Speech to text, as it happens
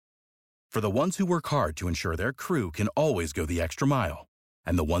For the ones who work hard to ensure their crew can always go the extra mile,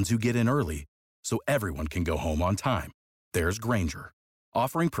 and the ones who get in early so everyone can go home on time, there's Grainger,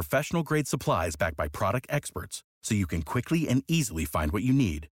 offering professional-grade supplies backed by product experts so you can quickly and easily find what you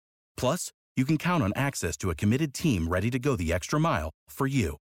need. Plus, you can count on access to a committed team ready to go the extra mile for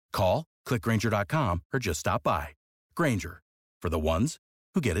you. Call, click Grainger.com, or just stop by. Grainger, for the ones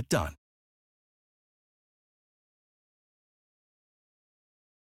who get it done.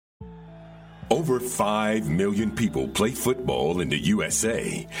 Over 5 million people play football in the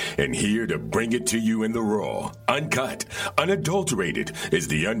USA, and here to bring it to you in the raw, uncut, unadulterated is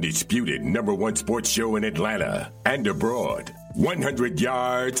the undisputed #1 sports show in Atlanta and abroad. 100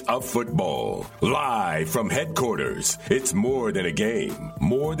 yards of football, live from headquarters. It's more than a game,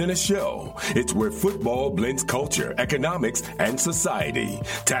 more than a show. It's where football blends culture, economics, and society.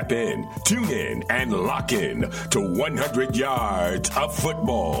 Tap in, tune in, and lock in to 100 yards of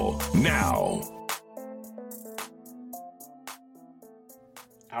football now.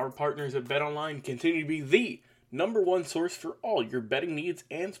 Our partners at BetOnline continue to be the #1 source for all your betting needs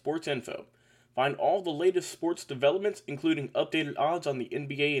and sports info. Find all the latest sports developments, including updated odds on the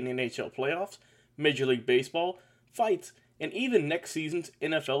NBA and NHL playoffs, Major League Baseball, fights, and even next season's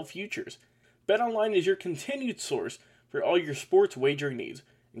NFL futures. BetOnline is your continued source for all your sports wagering needs,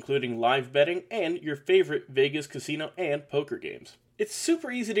 including live betting and your favorite Vegas casino and poker games. It's super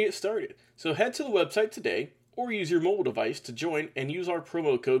easy to get started, so head to the website today or use your mobile device to join and use our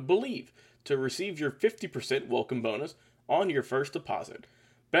promo code BELIEVE to receive your 50% welcome bonus on your first deposit.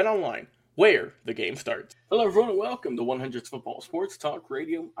 BetOnline, where the game starts. Hello everyone and welcome to 100 Football Sports Talk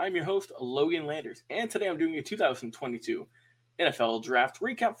Radio. I'm your host, Logan Landers, and today I'm doing a 2022 NFL Draft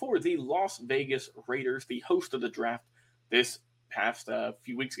recap for the Las Vegas Raiders, the host of the draft this past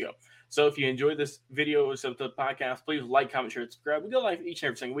few weeks ago. So if you enjoyed this video or the podcast, please like, comment, share, and subscribe. We go live each and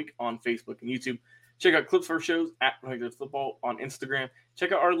every single week on Facebook and YouTube. Check out clips for shows at 100 Football on Instagram.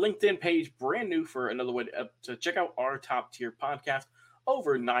 Check out our LinkedIn page, brand new, for another way to check out our top tier podcast.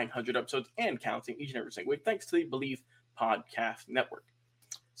 Over 900 episodes and counting each and every single week, thanks to the Believe Podcast Network.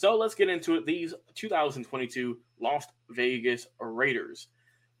 So let's get into it. These 2022 Las Vegas Raiders.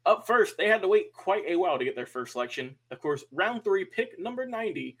 Up first, they had to wait quite a while to get their first selection. Of course, round 3, pick number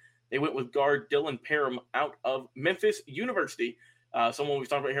 90, they went with guard Dylan Parham out of Memphis University. Someone we've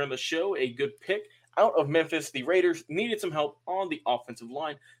talked about here on the show, a good pick. Out of Memphis, the Raiders needed some help on the offensive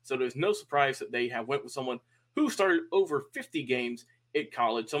line, so there's no surprise that they have went with someone who started over 50 games at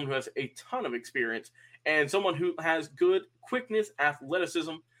college, someone who has a ton of experience, and someone who has good quickness,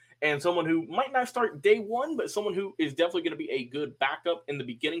 athleticism, and someone who might not start day one, but someone who is definitely going to be a good backup in the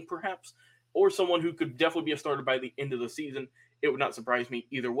beginning, perhaps, or someone who could definitely be a starter by the end of the season. It would not surprise me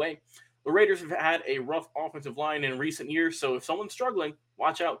either way. The Raiders have had a rough offensive line in recent years, so if someone's struggling,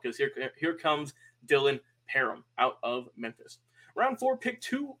 watch out, because here comes Dylan Parham out of Memphis. Round 4, pick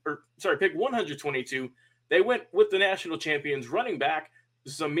 122. They went with the national champions running back,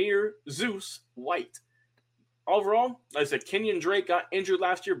 Zamir Zeus White. Overall, like I said, Kenyon Drake got injured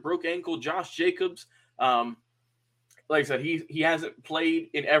last year, broke ankle. Josh Jacobs, like I said, he hasn't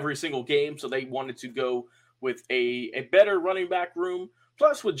played in every single game, so they wanted to go with a better running back room.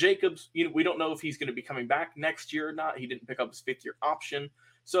 Plus, with Jacobs, we don't know if he's going to be coming back next year or not. He didn't pick up his 5th-year option,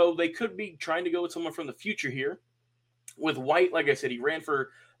 so they could be trying to go with someone from the future here. With White, like I said, he ran for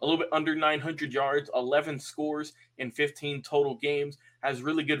a little bit under 900 yards, 11 scores in 15 total games, has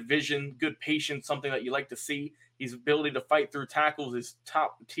really good vision, good patience, something that you like to see. His ability to fight through tackles is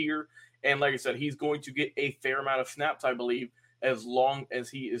top tier. And like I said, he's going to get a fair amount of snaps, I believe, as long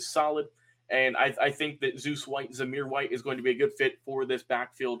as he is solid. And I think that Zamir White, is going to be a good fit for this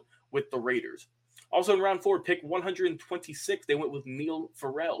backfield with the Raiders. Also in round 4, pick 126, they went with Neil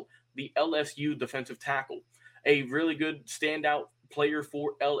Farrell, the LSU defensive tackle. A really good standout player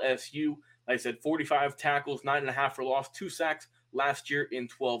for LSU. Like I said, 45 tackles, 9.5 for loss, 2 sacks last year in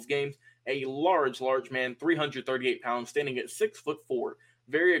 12 games. A large man, 338 pounds, standing at 6'4",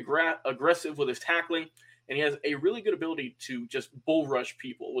 very aggressive with his tackling, and he has a really good ability to just bull rush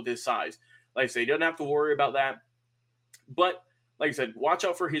people with his size. Like I say, he doesn't have to worry about that. But like I said, watch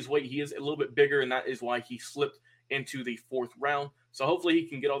out for his weight. He is a little bit bigger, and that is why he slipped into the 4th round. So hopefully he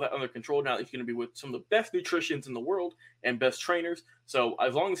can get all that under control now that he's going to be with some of the best nutritionists in the world and best trainers. So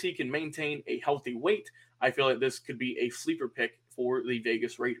as long as he can maintain a healthy weight, I feel like this could be a sleeper pick for the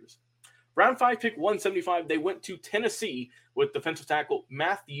Vegas Raiders. Round 5, pick 175, they went to Tennessee with defensive tackle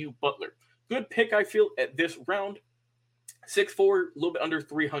Matthew Butler. Good pick, I feel, at this round. 6'4", a little bit under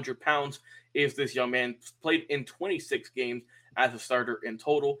 300 pounds is this young man. Played in 26 games as a starter in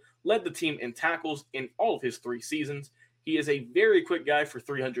total. Led the team in tackles in all of his 3 seasons. He is a very quick guy for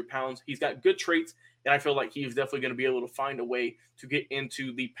 300 pounds. He's got good traits, and I feel like he's definitely going to be able to find a way to get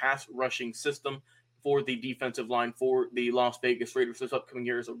into the pass rushing system for the defensive line for the Las Vegas Raiders this upcoming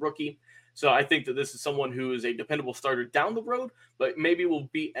year as a rookie. So I think that this is someone who is a dependable starter down the road, but maybe will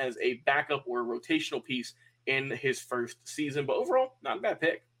be as a backup or a rotational piece in his first season. But overall, not a bad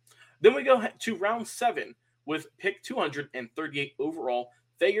pick. Then we go to round 7 with pick 238 overall,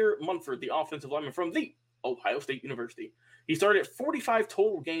 Thayer Munford, the offensive lineman from the Ohio State University. He started 45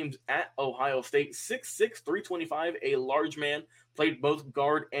 total games at Ohio State, 6'6", 325, a large man, played both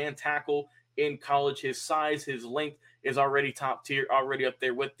guard and tackle in college. His size, his length is already top tier, already up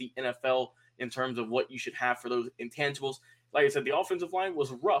there with the NFL in terms of what you should have for those intangibles. Like I said, the offensive line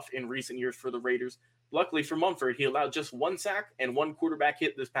was rough in recent years for the Raiders. Luckily for Munford, he allowed just 1 sack and 1 quarterback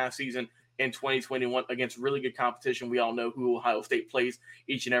hit this past season in 2021 against really good competition. We all know who Ohio State plays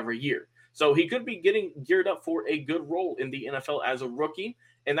each and every year. So he could be getting geared up for a good role in the NFL as a rookie,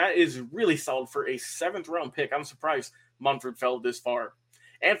 and that is really solid for a 7th-round pick. I'm surprised Munford fell this far.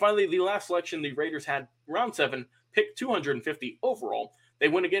 And finally, the last selection the Raiders had, round 7, pick 250 overall. They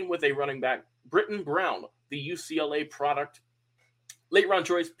went again with a running back, Britton Brown, the UCLA product. Late-round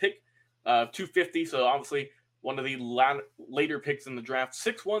choice, pick 250, so obviously one of the later picks in the draft.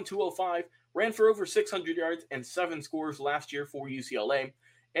 6'1", 205, ran for over 600 yards and 7 scores last year for UCLA.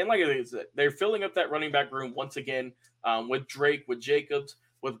 And like I said, they're filling up that running back room once again with Drake, with Jacobs,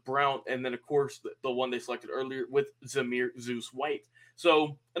 with Brown, and then, of course, the one they selected earlier with Zamir Zeus White.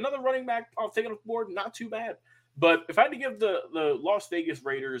 So another running back I'll take it off the board, not too bad. But if I had to give the Las Vegas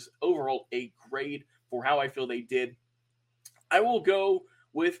Raiders overall a grade for how I feel they did, I will go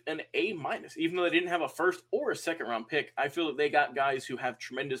with an A-. Even though they didn't have a first or a second-round pick, I feel that they got guys who have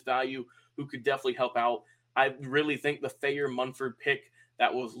tremendous value who could definitely help out. I really think the Thayer Munford pick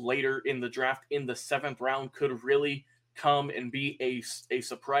that was later in the draft in the 7th round could really come and be a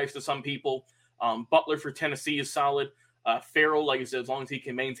surprise to some people. Butler for Tennessee is solid. Farrell, like I said, as long as he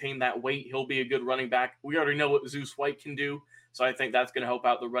can maintain that weight, he'll be a good running back. We already know what Zeus White can do, so I think that's going to help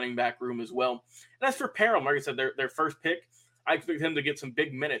out the running back room as well. And as for Parham, like I said, their first pick, I expect him to get some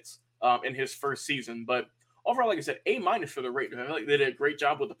big minutes in his first season. But overall, like I said, A- for the Raiders. I feel like they did a great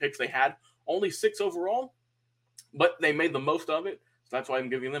job with the picks they had. Only 6 overall, but they made the most of it. So that's why I'm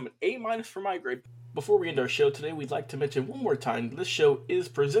giving them an A- for my grade. Before we end our show today, we'd like to mention one more time, this show is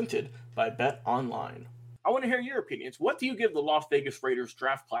presented by Bet Online. I want to hear your opinions. What do you give the Las Vegas Raiders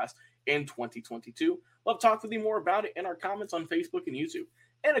draft class in 2022? Love to talk with you more about it in our comments on Facebook and YouTube.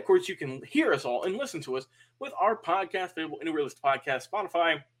 And, of course, you can hear us all and listen to us with our podcast available anywhere you listen to podcasts,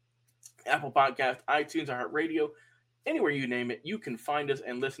 Spotify, Apple Podcast, iTunes, iHeartRadio, anywhere you name it. You can find us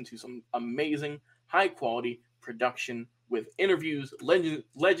and listen to some amazing, high-quality production with interviews,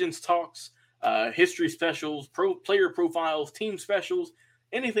 legends talks, history specials, player profiles, team specials,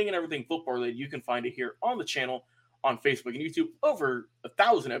 anything and everything football related. You can find it here on the channel, on Facebook and YouTube, over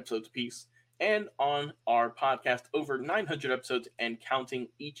 1,000 episodes apiece, and on our podcast, over 900 episodes and counting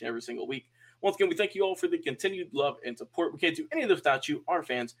each and every single week. Once again, we thank you all for the continued love and support. We can't do any of this without you, our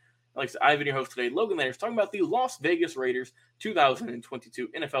fans. Like I said, I've been your host today, Logan Landers, talking about the Las Vegas Raiders 2022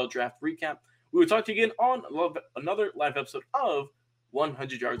 NFL Draft Recap. We will talk to you again on another live episode of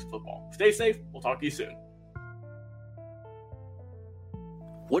 100 Yards of Football. Stay safe. We'll talk to you soon.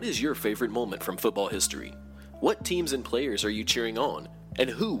 What is your favorite moment from football history? What teams and players are you cheering on? And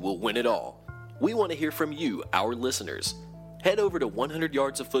who will win it all? We want to hear from you, our listeners. Head over to 100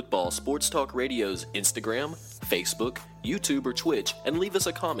 Yards of Football Sports Talk Radio's Instagram, Facebook, YouTube, or Twitch and leave us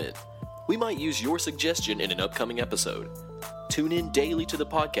a comment. We might use your suggestion in an upcoming episode. Tune in daily to the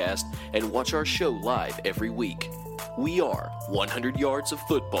podcast and watch our show live every week. We are 100 Yards of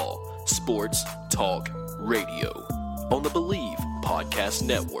Football Sports Talk Radio on the Believe Podcast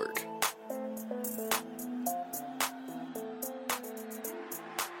Network.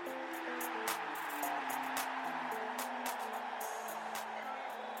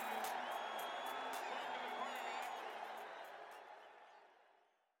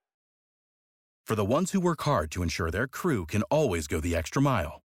 For the ones who work hard to ensure their crew can always go the extra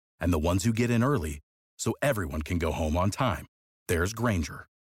mile, and the ones who get in early so everyone can go home on time, there's Grainger,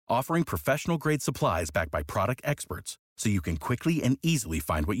 offering professional-grade supplies backed by product experts so you can quickly and easily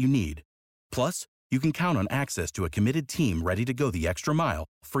find what you need. Plus, you can count on access to a committed team ready to go the extra mile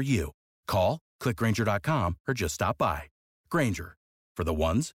for you. Call, click Grainger.com, or just stop by. Grainger, for the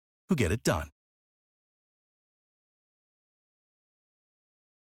ones who get it done.